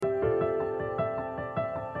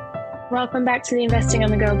Welcome back to the Investing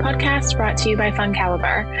on the Go podcast, brought to you by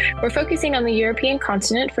FundCalibre. We're focusing on the European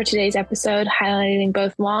continent for today's episode, highlighting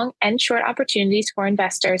both long and short opportunities for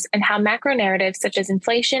investors and how macro narratives such as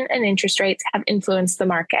inflation and interest rates have influenced the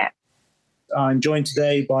market. I'm joined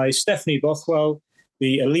today by Stephanie Bothwell,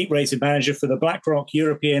 the elite rated manager for the BlackRock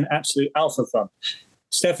European Absolute Alpha Fund.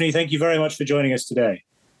 Stephanie, thank you very much for joining us today.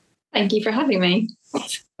 Thank you for having me.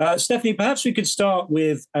 Stephanie, perhaps we could start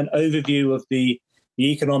with an overview of the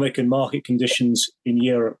economic and market conditions in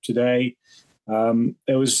Europe today.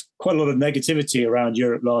 There was quite a lot of negativity around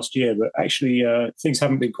Europe last year, but actually things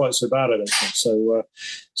haven't been quite so bad, I don't think.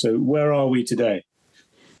 So where are we today?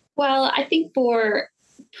 Well, I think for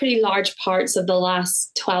pretty large parts of the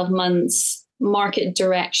last 12 months, market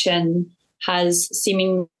direction has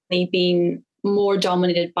seemingly been more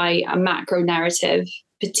dominated by a macro narrative,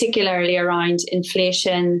 particularly around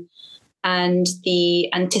inflation and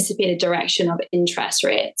the anticipated direction of interest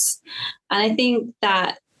rates. And I think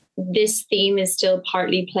that this theme is still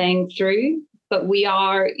partly playing through, but we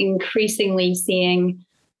are increasingly seeing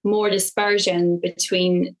more dispersion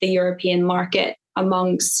between the European market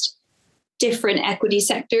amongst different equity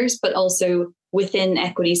sectors, but also within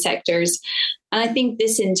equity sectors. And I think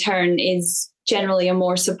this in turn is generally a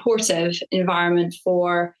more supportive environment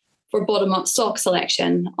for bottom-up stock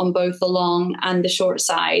selection on both the long and the short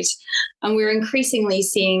side. And we're increasingly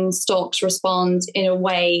seeing stocks respond in a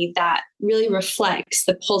way that really reflects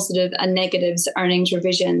the positive and negatives earnings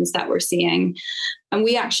revisions that we're seeing. And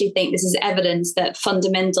we actually think this is evidence that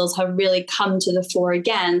fundamentals have really come to the fore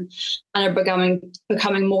again and are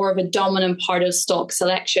becoming more of a dominant part of stock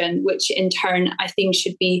selection, which in turn I think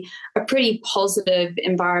should be a pretty positive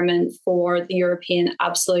environment for the European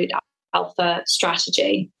Absolute Alpha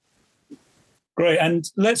strategy. Great. And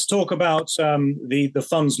let's talk about the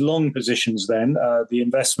fund's long positions then, the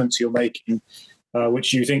investments you're making,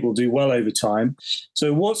 which you think will do well over time.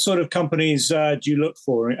 So what sort of companies do you look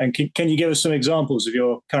for? And can you give us some examples of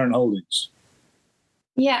your current holdings?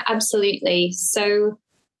 Yeah, absolutely. So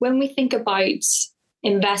when we think about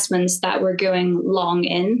investments that we're going long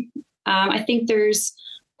in, I think there's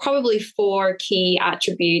probably 4 key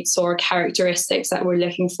attributes or characteristics that we're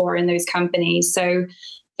looking for in those companies. So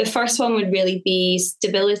the first one would really be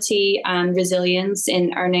stability and resilience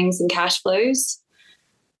in earnings and cash flows.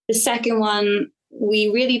 The second one, we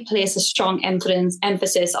really place a strong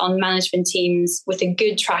emphasis on management teams with a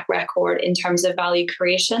good track record in terms of value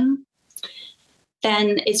creation.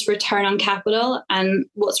 Then it's return on capital. And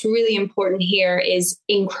what's really important here is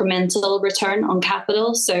incremental return on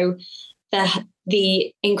capital. So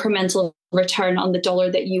the incremental return on the dollar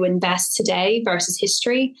that you invest today versus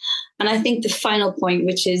history. And I think the final point,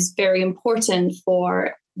 which is very important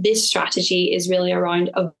for this strategy, is really around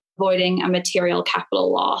avoiding a material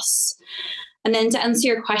capital loss. And then to answer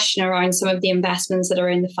your question around some of the investments that are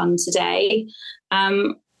in the fund today,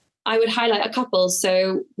 I would highlight a couple.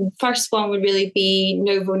 So first one would really be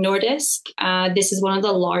Novo Nordisk. This is one of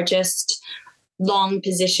the largest long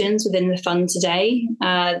positions within the fund today.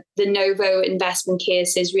 The Novo investment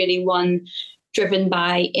case is really one driven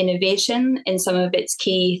by innovation in some of its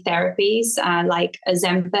key therapies, like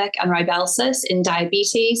Ozempic and Rybelsus in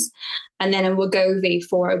diabetes, and then in Wegovy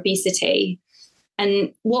for obesity.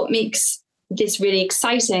 And what makes this really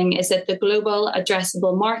exciting is that the global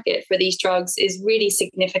addressable market for these drugs is really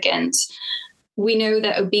significant. We know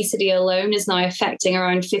that obesity alone is now affecting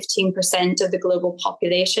around 15% of the global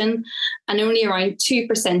population, and only around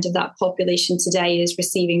 2% of that population today is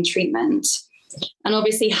receiving treatment. And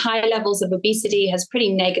obviously, high levels of obesity has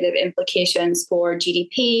pretty negative implications for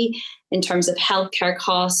GDP in terms of healthcare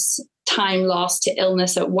costs, time lost to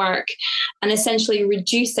illness at work, and essentially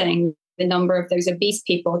reducing the number of those obese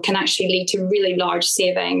people can actually lead to really large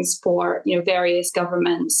savings for various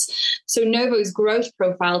governments. So Novo's growth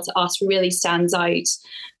profile to us really stands out.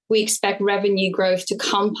 We expect revenue growth to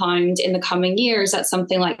compound in the coming years at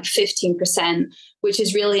something like 15%, which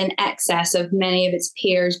is really in excess of many of its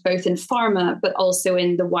peers, both in pharma, but also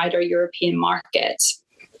in the wider European market.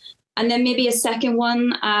 And then maybe a second one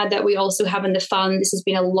that we also have in the fund, this has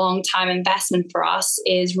been a long time investment for us,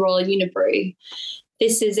 is Royal Unibrew.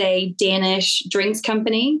 This is a Danish drinks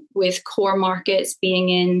company with core markets being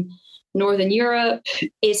in Northern Europe,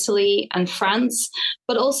 Italy, and France,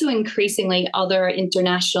 but also increasingly other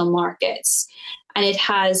international markets. And it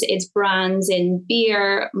has its brands in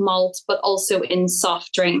beer, malt, but also in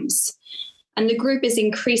soft drinks. And the group is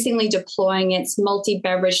increasingly deploying its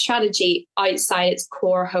multi-beverage strategy outside its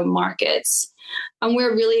core home markets. And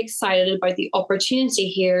we're really excited about the opportunity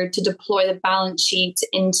here to deploy the balance sheet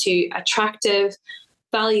into attractive,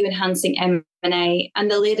 value-enhancing M&A. And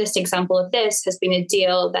the latest example of this has been a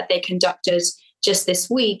deal that they conducted just this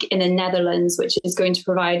week in the Netherlands, which is going to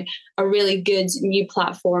provide a really good new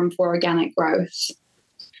platform for organic growth.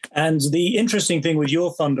 And the interesting thing with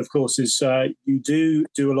your fund, of course, is you do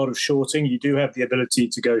a lot of shorting. You do have the ability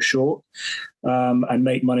to go short and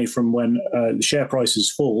make money from when the share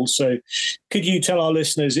prices fall. So could you tell our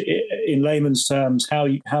listeners in layman's terms how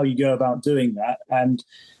you go about doing that? And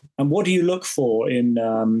what do you look for in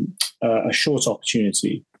a short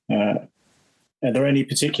opportunity? Are there any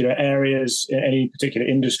particular areas, any particular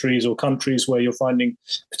industries or countries where you're finding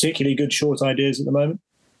particularly good short ideas at the moment?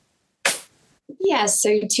 Yeah,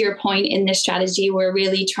 so to your point, in this strategy, we're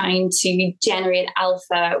really trying to generate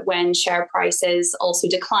alpha when share prices also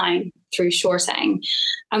decline through shorting.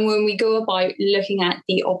 And when we go about looking at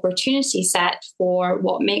the opportunity set for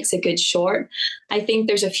what makes a good short, I think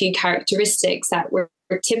there's a few characteristics that we're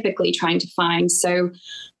typically trying to find. So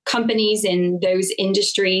companies in those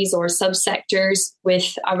industries or subsectors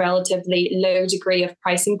with a relatively low degree of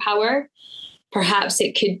pricing power. Perhaps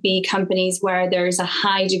it could be companies where there's a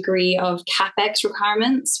high degree of CapEx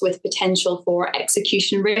requirements with potential for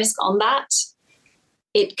execution risk on that.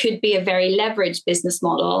 It could be a very leveraged business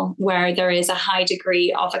model where there is a high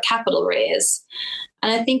degree of a capital raise.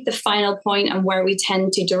 And I think the final point and where we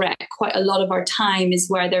tend to direct quite a lot of our time is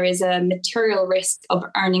where there is a material risk of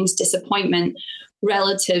earnings disappointment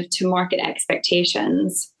relative to market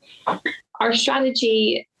expectations. Our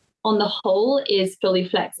strategy on the whole is fully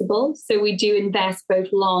flexible. So we do invest both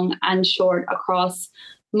long and short across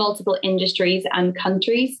multiple industries and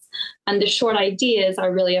countries. And the short ideas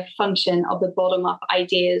are really a function of the bottom-up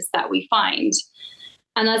ideas that we find.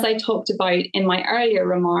 And as I talked about in my earlier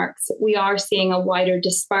remarks, we are seeing a wider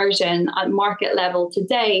dispersion at market level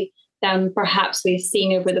today than perhaps we've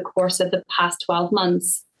seen over the course of the past 12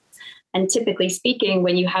 months. And typically speaking,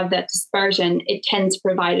 when you have that dispersion, it tends to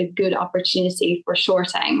provide a good opportunity for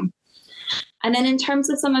shorting. And then in terms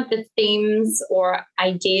of some of the themes or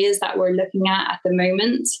ideas that we're looking at the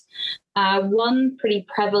moment, one pretty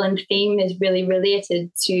prevalent theme is really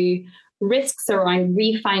related to risks around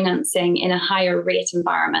refinancing in a higher rate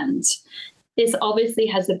environment. This obviously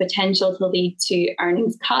has the potential to lead to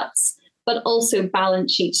earnings cuts, but also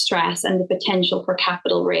balance sheet stress and the potential for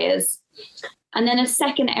capital raise. And then a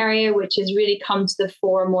second area, which has really come to the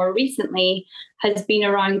fore more recently, has been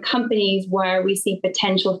around companies where we see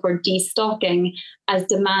potential for destocking as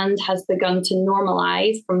demand has begun to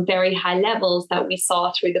normalize from very high levels that we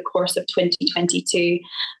saw through the course of 2022.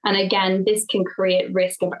 And again, this can create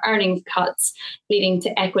risk of earnings cuts, leading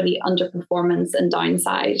to equity underperformance and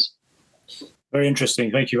downside. Very interesting.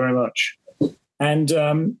 Thank you very much. And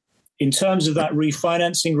in terms of that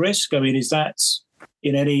refinancing risk, I mean, is that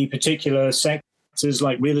in any particular sectors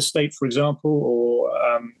like real estate, for example,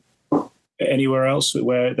 or anywhere else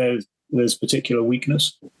where there's particular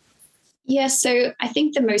weakness? Yeah, so I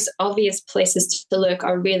think the most obvious places to look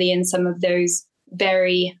are really in some of those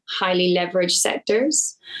very highly leveraged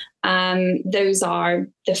sectors. Those are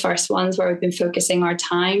the first ones where we've been focusing our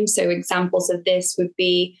time. So examples of this would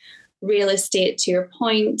be real estate, to your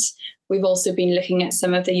point. We've also been looking at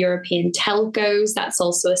some of the European telcos. That's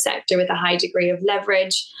also a sector with a high degree of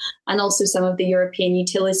leverage, and also some of the European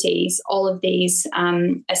utilities. All of these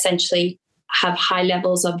essentially have high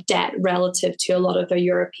levels of debt relative to a lot of their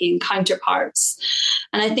European counterparts.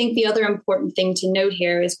 And I think the other important thing to note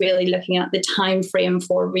here is really looking at the time frame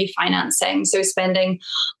for refinancing. So spending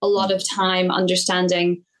a lot of time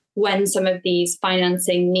understanding when some of these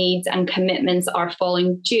financing needs and commitments are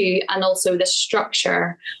falling due, and also the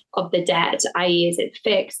structure of the debt, i.e. is it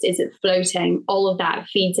fixed, is it floating? All of that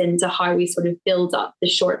feeds into how we sort of build up the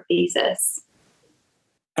short thesis.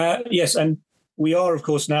 Yes, and we are, of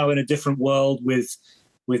course, now in a different world with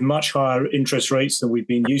much higher interest rates than we've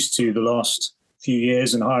been used to the last few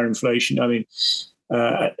years and higher inflation. I mean,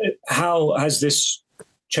 how has this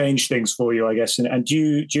changed things for you, I guess? And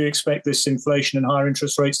do you expect this inflation and higher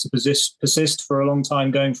interest rates to persist for a long time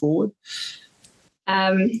going forward?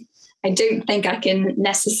 I don't think I can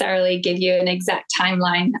necessarily give you an exact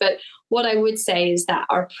timeline, but what I would say is that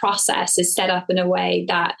our process is set up in a way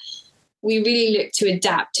that we really look to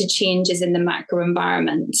adapt to changes in the macro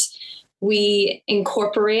environment. We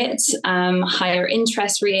incorporate higher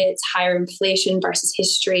interest rates, higher inflation versus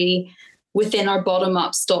history within our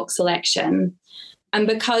bottom-up stock selection. And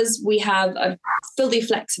because we have a fully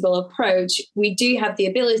flexible approach, we do have the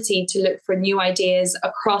ability to look for new ideas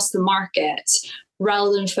across the market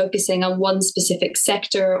rather than focusing on one specific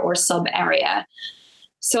sector or sub-area.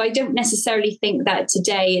 So I don't necessarily think that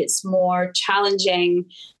today it's more challenging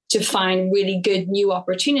to find really good new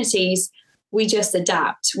opportunities. We just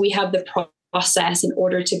adapt. We have the process in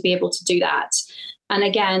order to be able to do that. And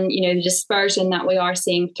again, the dispersion that we are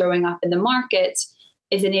seeing throwing up in the market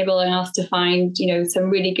is enabling us to find, some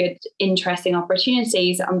really good, interesting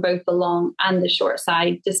opportunities on both the long and the short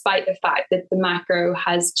side, despite the fact that the macro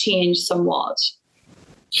has changed somewhat.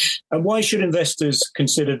 And why should investors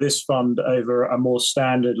consider this fund over a more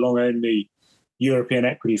standard long-only European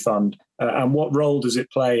equity fund? And what role does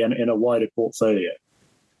it play in a wider portfolio?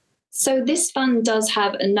 So this fund does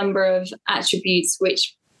have a number of attributes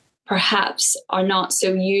which perhaps are not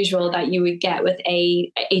so usual that you would get with a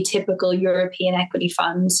typical European equity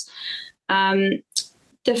fund.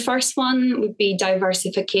 The first one would be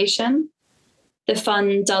diversification. The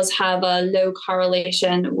fund does have a low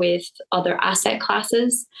correlation with other asset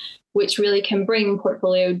classes, which really can bring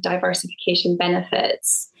portfolio diversification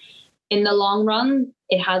benefits. In the long run,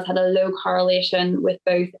 it has had a low correlation with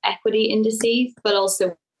both equity indices, but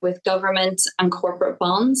also with government and corporate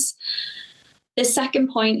bonds. The second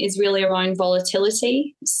point is really around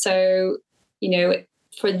volatility. So,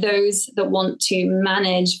 for those that want to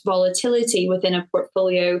manage volatility within a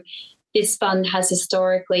portfolio, this fund has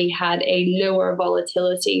historically had a lower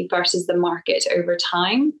volatility versus the market over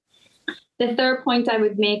time. The third point I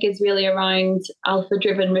would make is really around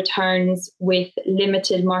alpha-driven returns with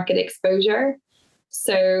limited market exposure.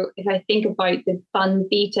 So if I think about the fund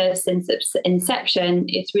beta since its inception,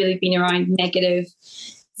 it's really been around negative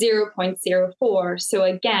 0.04. So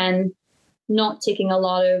again, not taking a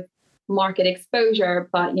lot of market exposure,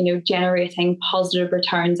 but generating positive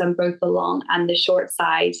returns on both the long and the short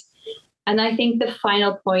side. And I think the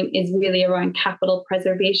final point is really around capital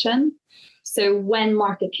preservation. So when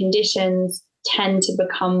market conditions tend to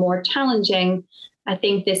become more challenging, I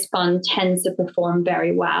think this fund tends to perform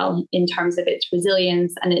very well in terms of its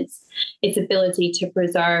resilience and its ability to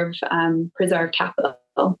preserve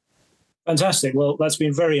capital. Fantastic. Well, that's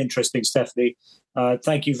been very interesting, Stephanie.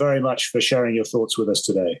 Thank you very much for sharing your thoughts with us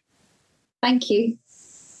today. Thank you.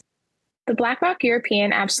 The BlackRock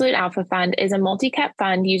European Absolute Alpha Fund is a multi-cap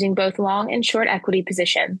fund using both long and short equity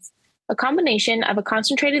positions, a combination of a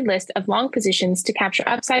concentrated list of long positions to capture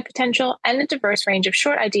upside potential and a diverse range of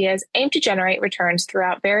short ideas aimed to generate returns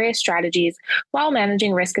throughout various strategies while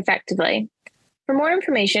managing risk effectively. For more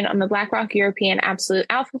information on the BlackRock European Absolute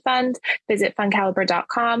Alpha Fund, visit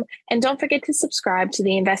fundcaliber.com, and don't forget to subscribe to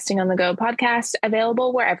the Investing on the Go podcast,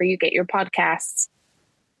 available wherever you get your podcasts.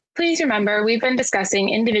 Please remember, we've been discussing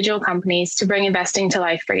individual companies to bring investing to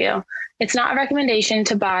life for you. It's not a recommendation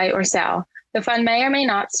to buy or sell. The fund may or may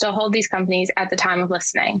not still hold these companies at the time of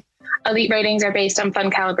listening. Elite ratings are based on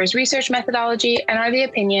FundCaliber's research methodology and are the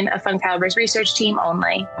opinion of FundCaliber's research team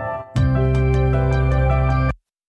only.